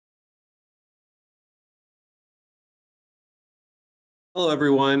Hello,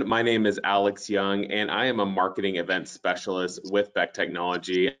 everyone. My name is Alex Young, and I am a marketing event specialist with Beck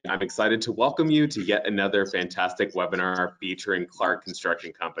Technology. I'm excited to welcome you to yet another fantastic webinar featuring Clark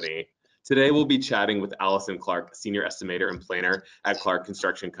Construction Company. Today, we'll be chatting with Allison Clark, Senior Estimator and Planner at Clark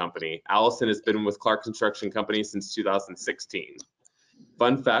Construction Company. Allison has been with Clark Construction Company since 2016.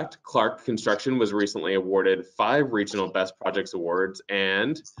 Fun fact, Clark Construction was recently awarded 5 Regional Best Projects Awards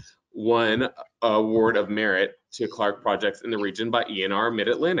and 1 Award of Merit to Clark projects in the region by ENR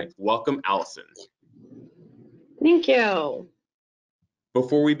Mid-Atlantic. Welcome, Allison. Thank you.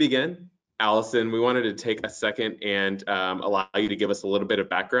 Before we begin, Allison, we wanted to take a second and allow you to give us a little bit of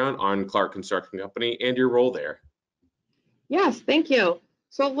background on Clark Construction Company and your role there. Yes, thank you.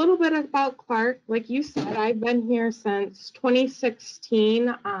 So a little bit about Clark. Like you said, I've been here since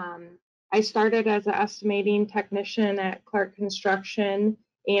 2016. I started as an estimating technician at Clark Construction,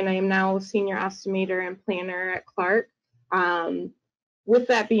 and I am now a senior estimator and planner at Clark. With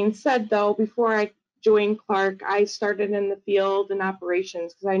that being said, though, before I joined Clark, I started in the field and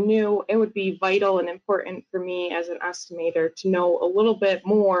operations because I knew it would be vital and important for me as an estimator to know a little bit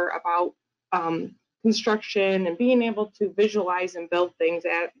more about construction and being able to visualize and build things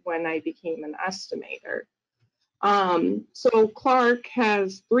when I became an estimator. So Clark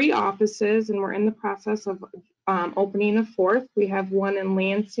has 3 offices, and we're in the process of opening a 4th. We have 1 in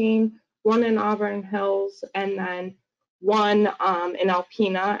Lansing, 1 in Auburn Hills, and then 1 in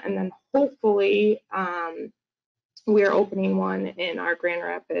Alpena, and then hopefully we are opening 1 in our Grand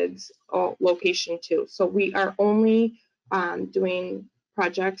Rapids location too. So we are only doing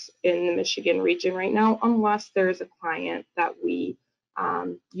projects in the Michigan region right now, unless there's a client that we,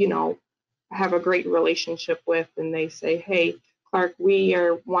 have a great relationship with, and they say, "Hey, Clark, we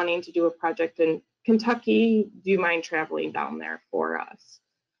are wanting to do a project in Kentucky. Do you mind traveling down there for us?"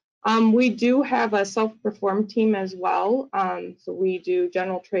 We do have a self-perform team as well. So we do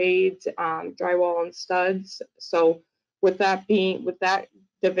general trades, drywall and studs. So with that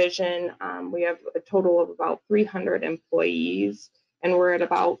division, we have a total of about 300 employees, and we're at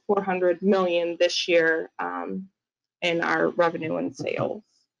about 400 million this year in our revenue and sales.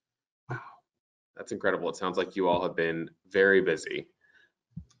 Wow, that's incredible. It sounds like you all have been very busy.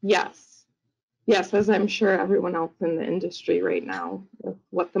 Yes, as I'm sure everyone else in the industry right now, with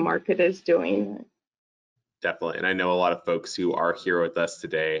what the market is doing. Definitely. And I know a lot of folks who are here with us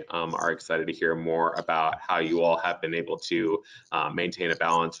today are excited to hear more about how you all have been able to maintain a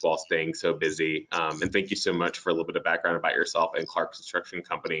balance while staying so busy. And thank you so much for a little bit of background about yourself and Clark Construction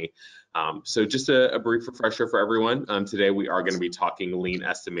Company. So just a brief refresher for everyone. Today we are going to be talking lean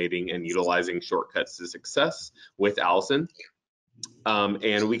estimating and utilizing shortcuts to success with Allison.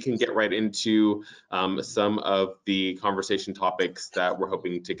 And we can get right into some of the conversation topics that we're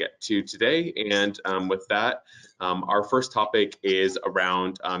hoping to get to today. And with that, our first topic is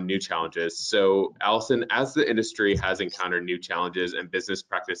around new challenges. So Allison, as the industry has encountered new challenges and business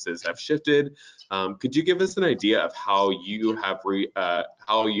practices have shifted, could you give us an idea of how you have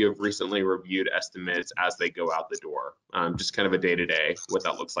recently reviewed estimates as they go out the door? Just kind of a day-to-day, what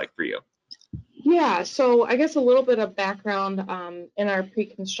that looks like for you. Yeah, so I guess a little bit of background in our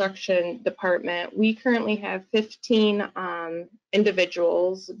pre-construction department. We currently have 15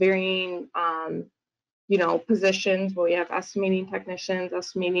 individuals, varying, positions. We have estimating technicians,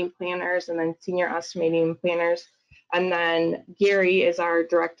 estimating planners, and then senior estimating planners. And then Gary is our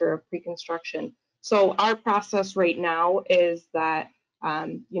director of pre-construction. So our process right now is that,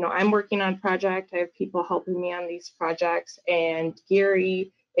 I'm working on a project. I have people helping me on these projects, and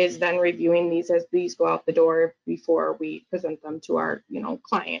Gary is then reviewing these as these go out the door before we present them to our,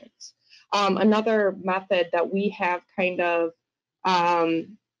 clients. Another method that we have kind of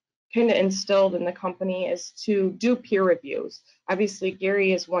instilled in the company is to do peer reviews. Obviously,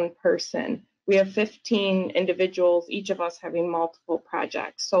 Gary is one person. We have 15 individuals, each of us having multiple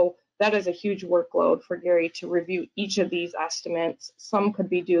projects. So that is a huge workload for Gary to review each of these estimates. Some could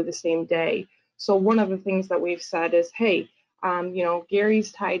be due the same day. So one of the things that we've said is, hey,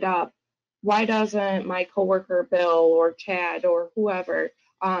 Gary's tied up. Why doesn't my coworker Bill or Chad or whoever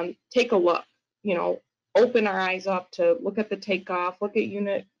take a look? Open our eyes up to look at the takeoff, look at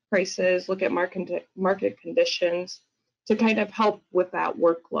unit prices, look at market conditions to kind of help with that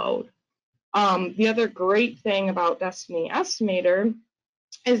workload. The other great thing about DESTINI Estimator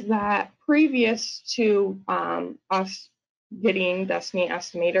is that previous to us getting DESTINI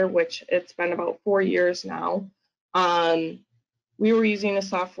Estimator, which it's been about 4 years now, we were using a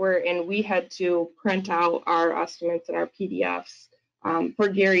software and we had to print out our estimates and our PDFs for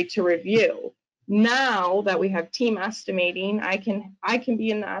Gary to review. Now that we have team estimating, I can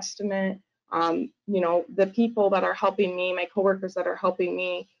be in the estimate The people that are helping me, my coworkers that are helping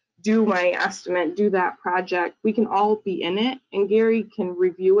me do my estimate, do that project, we can all be in it, and Gary can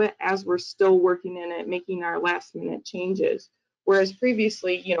review it as we're still working in it, making our last minute changes. Whereas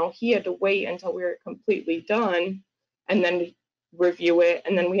previously, he had to wait until we were completely done and then review it,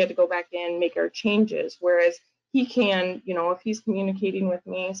 and then we had to go back in, make our changes. Whereas he can, if he's communicating with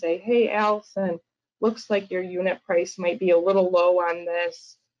me, say, hey, Allison, looks like your unit price might be a little low on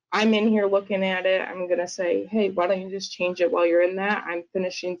this. I'm in here looking at it. I'm going to say, hey, why don't you just change it while you're in that? I'm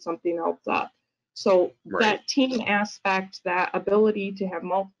finishing something else up. So that team aspect, that ability to have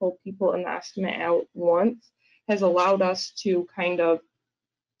multiple people in the estimate at once has allowed us to kind of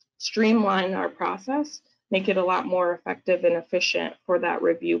streamline our process, make it a lot more effective and efficient for that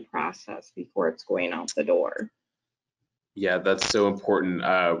review process before it's going out the door. Yeah, that's so important.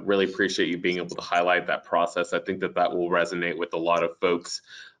 Really appreciate you being able to highlight that process. I think that will resonate with a lot of folks.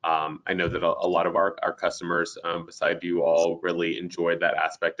 I know that a lot of our customers, beside you all, really enjoyed that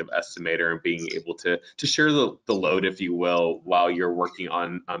aspect of Estimator and being able to share the load, if you will, while you're working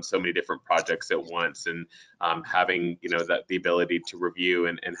on so many different projects at once. And having that the ability to review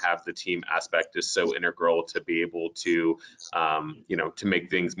and have the team aspect is so integral to be able to to make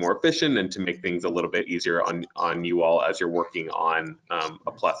things more efficient and to make things a little bit easier on you all as you're working on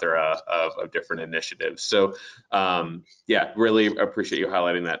a plethora of different initiatives. So yeah, really appreciate you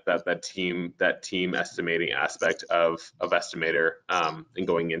highlighting that team estimating aspect of Estimator, and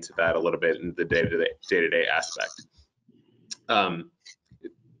going into that a little bit in the day-to-day aspect.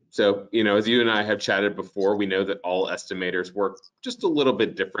 So, as you and I have chatted before, we know that all estimators work just a little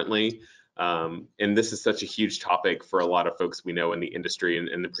bit differently. And this is such a huge topic for a lot of folks we know in the industry and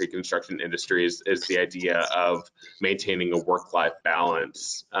in the pre-construction industry is the idea of maintaining a work-life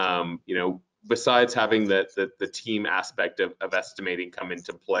balance. Besides having the team aspect of estimating come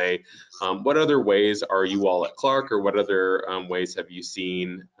into play, what other ways are you all at Clark, or what other ways have you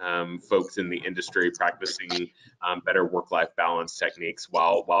seen folks in the industry practicing better work-life balance techniques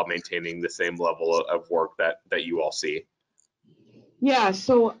while maintaining the same level of work that you all see? Yeah,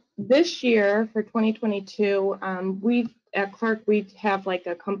 so this year for 2022, at Clark, we have like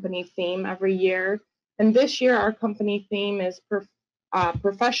a company theme every year. And this year, our company theme is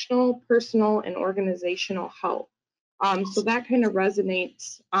professional, personal, and organizational health. So that kind of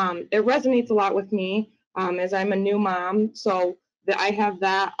resonates. It resonates a lot with me as I'm a new mom. So I have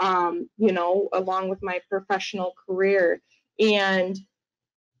that, along with my professional career. And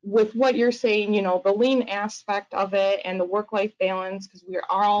with what you're saying, the lean aspect of it and the work-life balance, because we are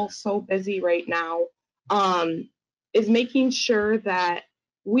all so busy right now, is making sure that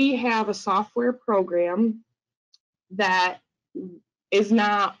we have a software program that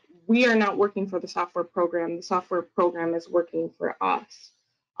we are not working for the software program is working for us.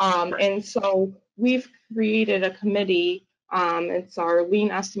 And so we've created a committee. It's our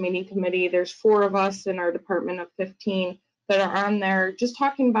lean estimating committee. There's 4 of us in our department of 15 that are on there, just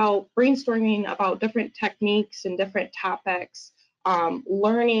talking about brainstorming about different techniques and different topics,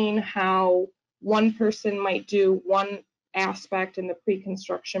 learning how one person might do one aspect in the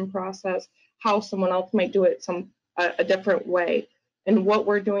pre-construction process, how someone else might do it a different way. And what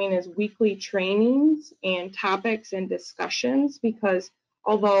we're doing is weekly trainings and topics and discussions, because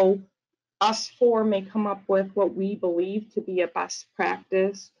although us 4 may come up with what we believe to be a best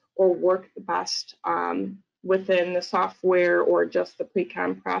practice or work the best within the software or just the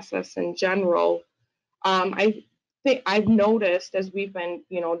pre-con process in general, I think I've noticed as we've been,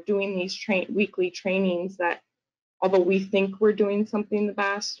 doing these weekly trainings that although we think we're doing something the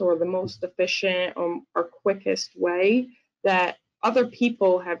best or the most efficient or quickest way, that other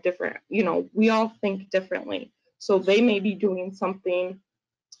people have different, we all think differently. So they may be doing something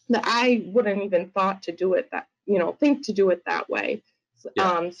that I wouldn't even think to do it that way.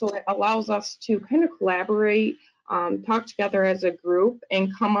 Yeah. So it allows us to kind of collaborate, talk together as a group,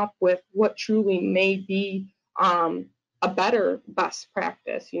 and come up with what truly may be a better best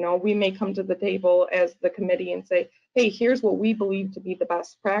practice. We may come to the table as the committee and say, hey, here's what we believe to be the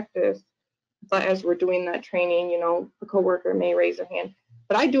best practice. But as we're doing that training, a coworker may raise their hand,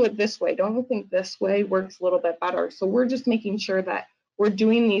 but I do it this way. Don't you think this way works a little bit better? So we're just making sure that we're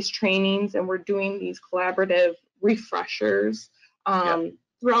doing these trainings and we're doing these collaborative refreshers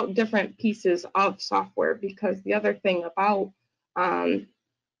throughout different pieces of software, because the other thing about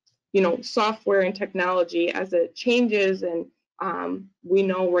software and technology as it changes, and we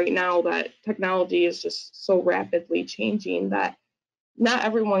know right now that technology is just so rapidly changing that not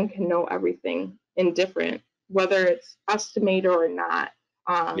everyone can know everything in different, whether it's Estimator or not.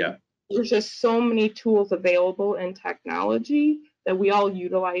 There's just so many tools available in technology that we all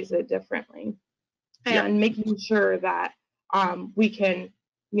utilize it differently, and making sure that we can,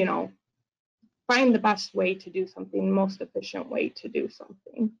 you know, find the best way to do something, the most efficient way to do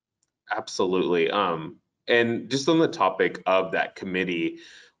something. Absolutely. And just on the topic of that committee,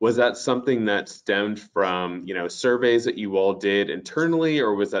 was that something that stemmed from, surveys that you all did internally,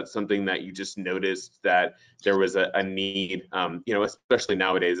 or was that something that you just noticed that there was a need, especially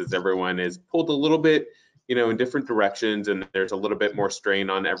nowadays as everyone is pulled a little bit, in different directions and there's a little bit more strain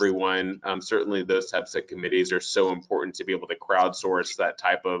on everyone. Certainly those types of committees are so important to be able to crowdsource that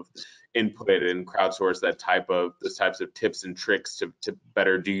type of input and crowdsource those types of tips and tricks to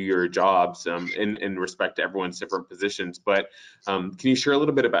better do your jobs in respect to everyone's different positions. But can you share a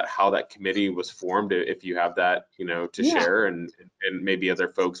little bit about how that committee was formed, if you have that, to share, and maybe other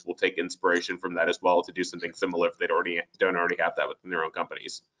folks will take inspiration from that as well to do something similar if they don't already have that within their own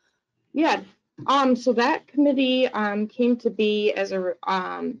companies? Yeah. So that committee came to be as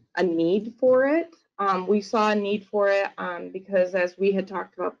a need for it. We saw a need for it because, as we had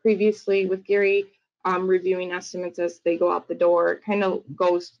talked about previously with Gary, reviewing estimates as they go out the door, it kind of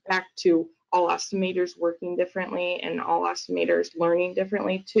goes back to all estimators working differently and all estimators learning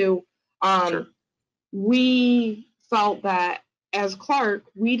differently too. Sure. We felt that as Clark,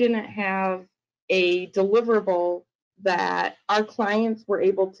 we didn't have a deliverable that our clients were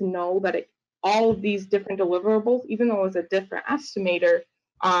able to know that all of these different deliverables, even though it was a different estimator,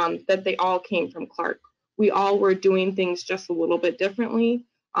 that they all came from Clark. We all were doing things just a little bit differently.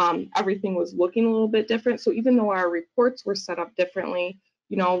 Everything was looking a little bit different. So even though our reports were set up differently,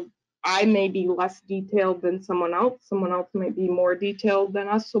 I may be less detailed than someone else might be more detailed than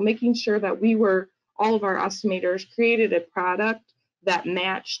us. So making sure that all of our estimators created a product that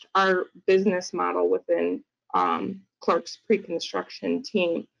matched our business model within Clark's pre-construction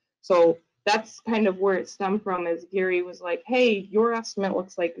team. So that's kind of where it stemmed from, is Gary was like, hey, your estimate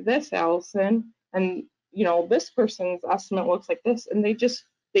looks like this, Allison, and this person's estimate looks like this, and they just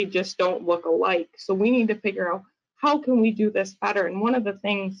don't look alike. So we need to figure out how can we do this better. And one of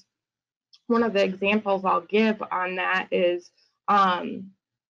the examples I'll give on that is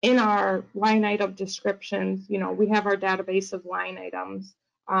in our line item descriptions, we have our database of line items,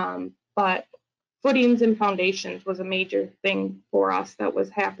 but footings and foundations was a major thing for us that was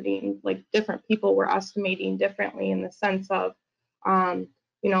happening. Like, different people were estimating differently in the sense of,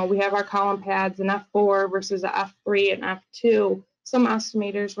 we have our column pads in F4 versus a F3 and F2. Some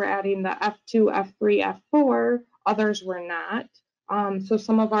estimators were adding the F2, F3, F4, others were not. So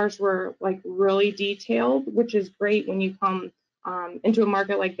some of ours were like really detailed, which is great when you come into a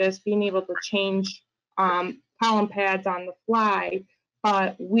market like this, being able to change column pads on the fly.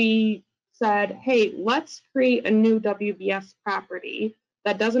 But we said, hey, let's create a new WBS property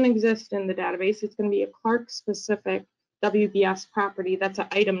that doesn't exist in the database. It's going to be a Clark-specific WBS property that's an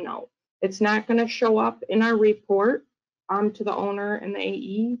item note. It's not going to show up in our report to the owner and the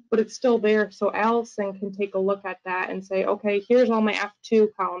AE, but it's still there. So Allison can take a look at that and say, okay, here's all my F2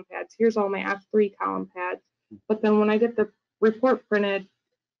 column pads, here's all my F3 column pads. But then when I get the report printed,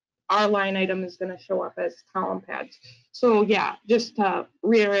 our line item is going to show up as column pads. So yeah, just to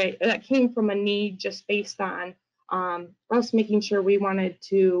reiterate, that came from a need just based on us making sure we wanted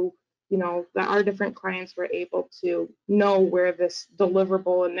to, that our different clients were able to know where this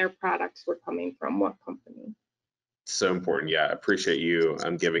deliverable and their products were coming from, what company. So important. Yeah, I appreciate you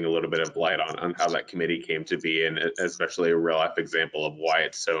giving a little bit of light on how that committee came to be, and especially a real life example of why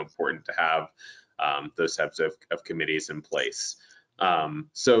it's so important to have those types of committees in place.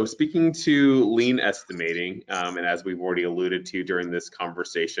 So speaking to lean estimating, and as we've already alluded to during this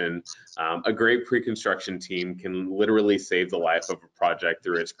conversation, a great pre-construction team can literally save the life of a project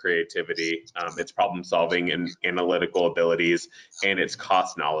through its creativity, its problem solving and analytical abilities, and its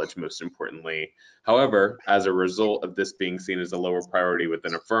cost knowledge, most importantly. However, as a result of this being seen as a lower priority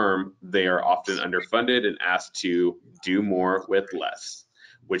within a firm, they are often underfunded and asked to do more with less,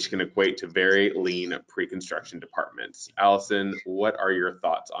 which can equate to very lean pre-construction departments. Allison, what are your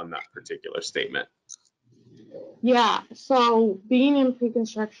thoughts on that particular statement? Yeah, so being in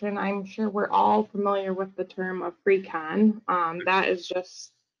pre-construction, I'm sure we're all familiar with the term of precon. That is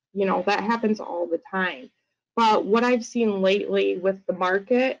just, that happens all the time. But what I've seen lately with the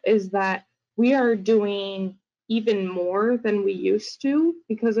market is that we are doing even more than we used to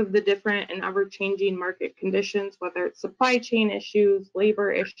because of the different and ever-changing market conditions, whether it's supply chain issues,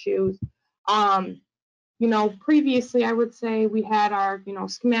 labor issues. Previously I would say we had our,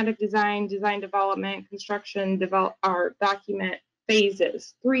 schematic design development, construction, our document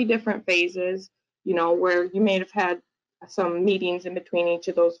phases, 3 different phases, where you may have had some meetings in between each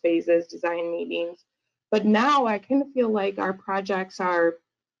of those phases, design meetings. But now I kind of feel like our projects are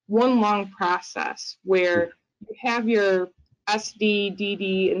one long process where you have your SD,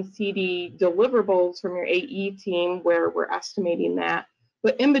 DD, and CD deliverables from your AE team where we're estimating that.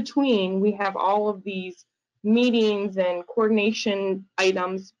 But in between, we have all of these meetings and coordination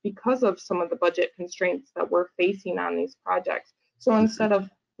items because of some of the budget constraints that we're facing on these projects. So instead of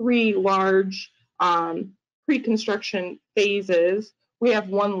 3 large pre-construction phases, we have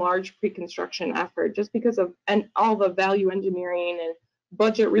one large pre-construction effort just because of all the value engineering and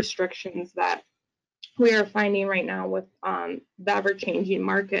budget restrictions that we are finding right now with the ever-changing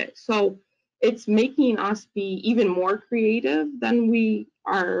market. So it's making us be even more creative than we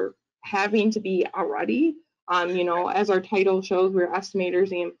are having to be already. You know, as our title shows, we're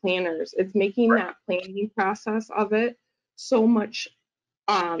estimators and planners. It's making that planning process of it so much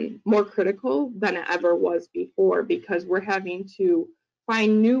more critical than it ever was before, because we're having to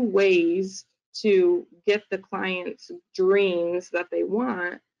find new ways to get the client's dreams that they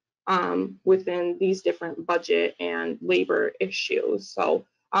want within these different budget and labor issues. So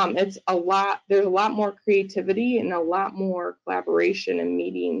it's a lot, there's a lot more creativity and a lot more collaboration and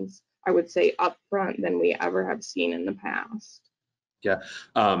meetings, I would say, up front than we ever have seen in the past. Yeah,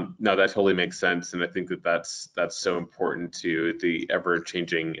 no, that totally makes sense, and I think that that's so important to the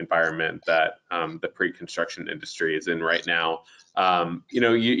ever-changing environment that the pre-construction industry is in right now. You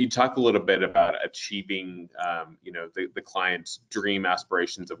know, you talk a little bit about achieving, you know, the client's dream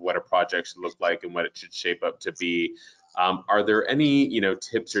aspirations of what a project should look like and what it should shape up to be. Are there any, you know,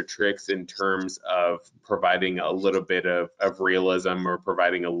 tips or tricks in terms of providing a little bit of realism, or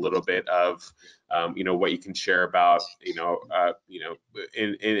providing a little bit of you know, what you can share about, you know,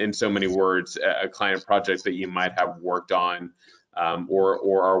 in so many words, a client project that you might have worked on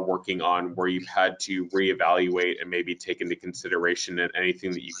or are working on, where you've had to reevaluate and maybe take into consideration, and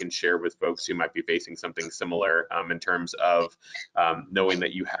anything that you can share with folks who might be facing something similar in terms of knowing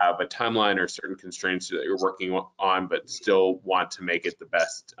that you have a timeline or certain constraints that you're working on, but still want to make it the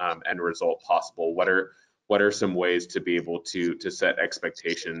best end result possible. What are some ways to be able to set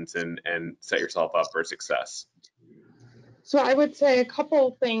expectations and set yourself up for success? So I would say a couple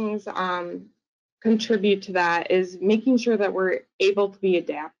of things contribute to that is making sure that we're able to be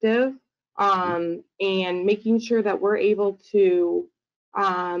adaptive and making sure that we're able to,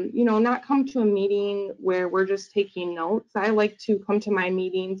 you know, not come to a meeting where we're just taking notes. I like to come to my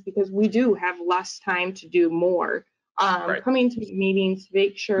meetings because we do have less time to do more. Coming to meetings to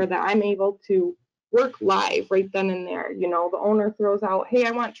make sure that I'm able to work live right then and there. You know, the owner throws out, hey,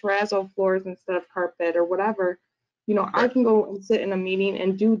 I want terrazzo floors instead of carpet or whatever. You know, I can go and sit in a meeting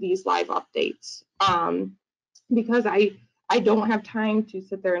and do these live updates because I don't have time to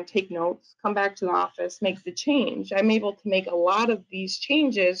sit there and take notes, come back to the office, make the change. I'm able to make a lot of these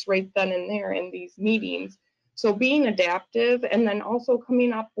changes right then and there in these meetings. So being adaptive, and then also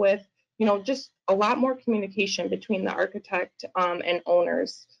coming up with, you know, just a lot more communication between the architect and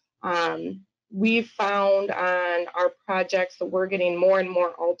owners. We've found on our projects that we're getting more and more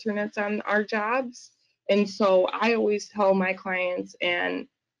alternates on our jobs. And so I always tell my clients and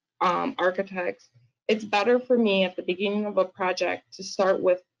architects, it's better for me at the beginning of a project to start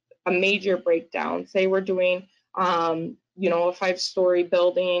with a major breakdown. Say we're doing, you know, a 5-story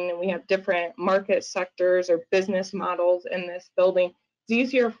building and we have different market sectors or business models in this building. It's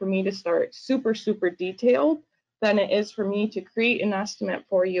easier for me to start super, super detailed than it is for me to create an estimate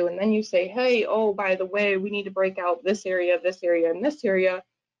for you. And then you say, hey, oh, by the way, we need to break out this area, and this area.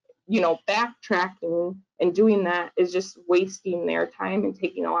 You know, backtracking and doing that is just wasting their time and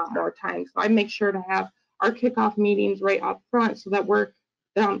taking a lot more time. So I make sure to have our kickoff meetings right up front so that we're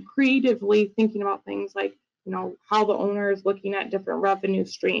creatively thinking about things like, you know, how the owner is looking at different revenue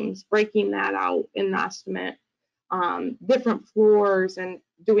streams, breaking that out in the estimate, different floors, and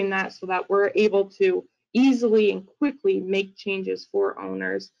doing that so that we're able to easily and quickly make changes for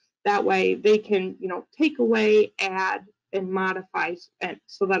owners. That way they can, you know, take away, add, and modify, and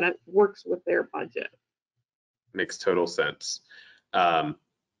so that it works with their budget. Makes total sense.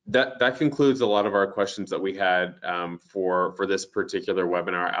 That concludes a lot of our questions that we had for this particular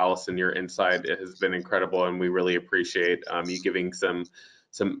webinar. Allison, your insight has been incredible, and we really appreciate you giving some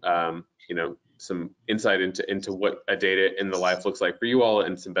you know, some insight into what a data in the life looks like for you all,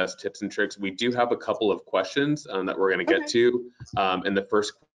 and some best tips and tricks. We do have a couple of questions that we're going to get to, and the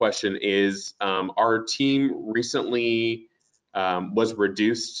first question is, our team recently was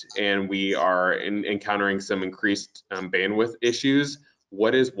reduced, and we are encountering some increased bandwidth issues.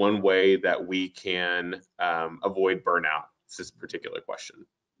 What is one way that we can avoid burnout? It's this particular question.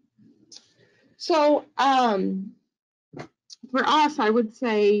 So for us, I would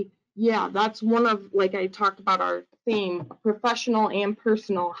say Yeah, that's one of, like I talked about our theme, professional and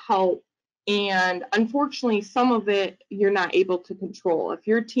personal help. And unfortunately, some of it you're not able to control. If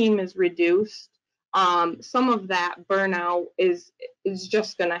your team is reduced, some of that burnout is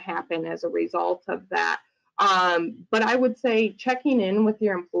just going to happen as a result of that. But I would say checking in with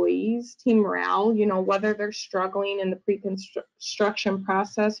your employees, team morale, you know, whether they're struggling in the pre-construction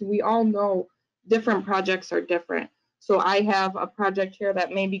process. We all know different projects are different. So I have a project here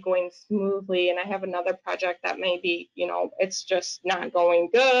that may be going smoothly, and I have another project that may be, you know, it's just not going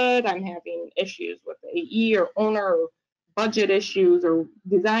good. I'm having issues with AE or owner, or budget issues or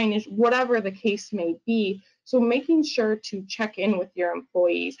design issues, whatever the case may be. So making sure to check in with your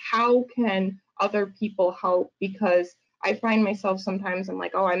employees. How can other people help? Because I find myself sometimes, I'm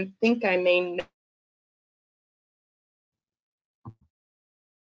like, oh, I think I may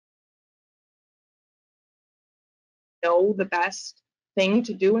know the best thing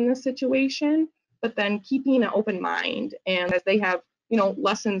to do in this situation, but then keeping an open mind, and as they have, you know,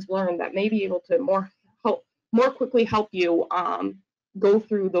 lessons learned that may be able to more quickly help you go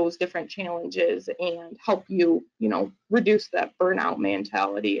through those different challenges and help you, you know, reduce that burnout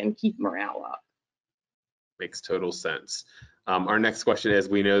mentality and keep morale up. Makes total sense. Our next question is,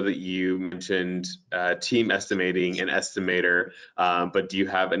 we know that you mentioned team estimating and Estimator, but do you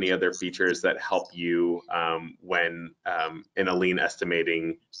have any other features that help you when in a lean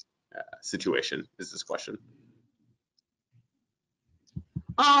estimating situation, is this question?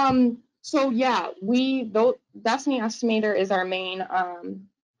 So yeah, DESTINI Estimator is our main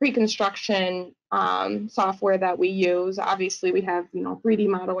pre-construction software that we use. Obviously, we have, you know, 3D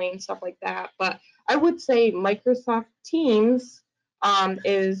modeling, stuff like that. But I would say Microsoft Teams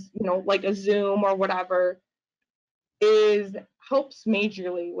is, you know, like a Zoom or whatever, helps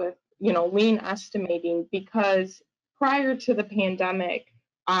majorly with, you know, lean estimating, because prior to the pandemic,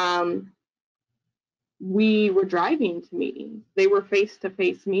 we were driving to meetings. They were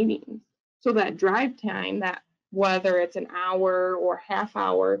face-to-face meetings. So that drive time, that whether it's an hour or half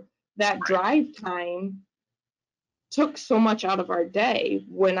hour, that drive time took so much out of our day,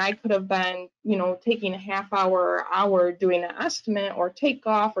 when I could have been, you know, taking a half hour or hour doing an estimate or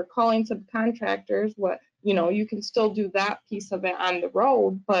takeoff or calling subcontractors. What, you know, you can still do that piece of it on the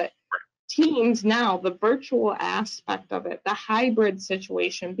road, but Teams now, the virtual aspect of it, the hybrid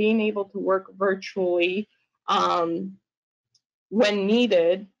situation, being able to work virtually when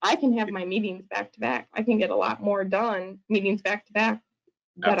needed, I can have my meetings back to back. I can get a lot more done meetings back to back,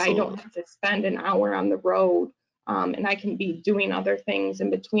 that I don't have to spend an hour on the road, and I can be doing other things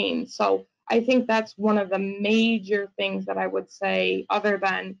in between. So I think that's one of the major things that I would say, other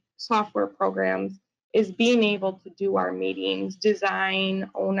than software programs, is being able to do our meetings, design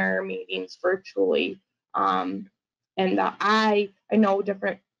owner meetings virtually. And I know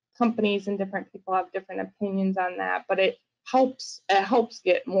different companies and different people have different opinions on that, but it helps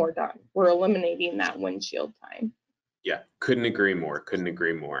get more done. We're eliminating that windshield time. Yeah, couldn't agree more. Couldn't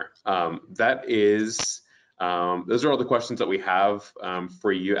agree more. That is, those are all the questions that we have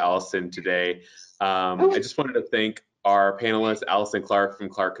for you, Allison, today. I just wanted to thank our panelist, Allison Clark from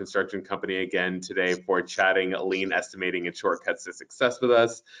Clark Construction Company, again today for chatting lean estimating and shortcuts to success with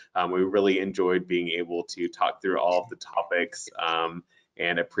us. We really enjoyed being able to talk through all of the topics,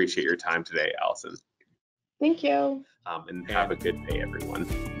 and appreciate your time today, Allison. Thank you. And have a good day, everyone.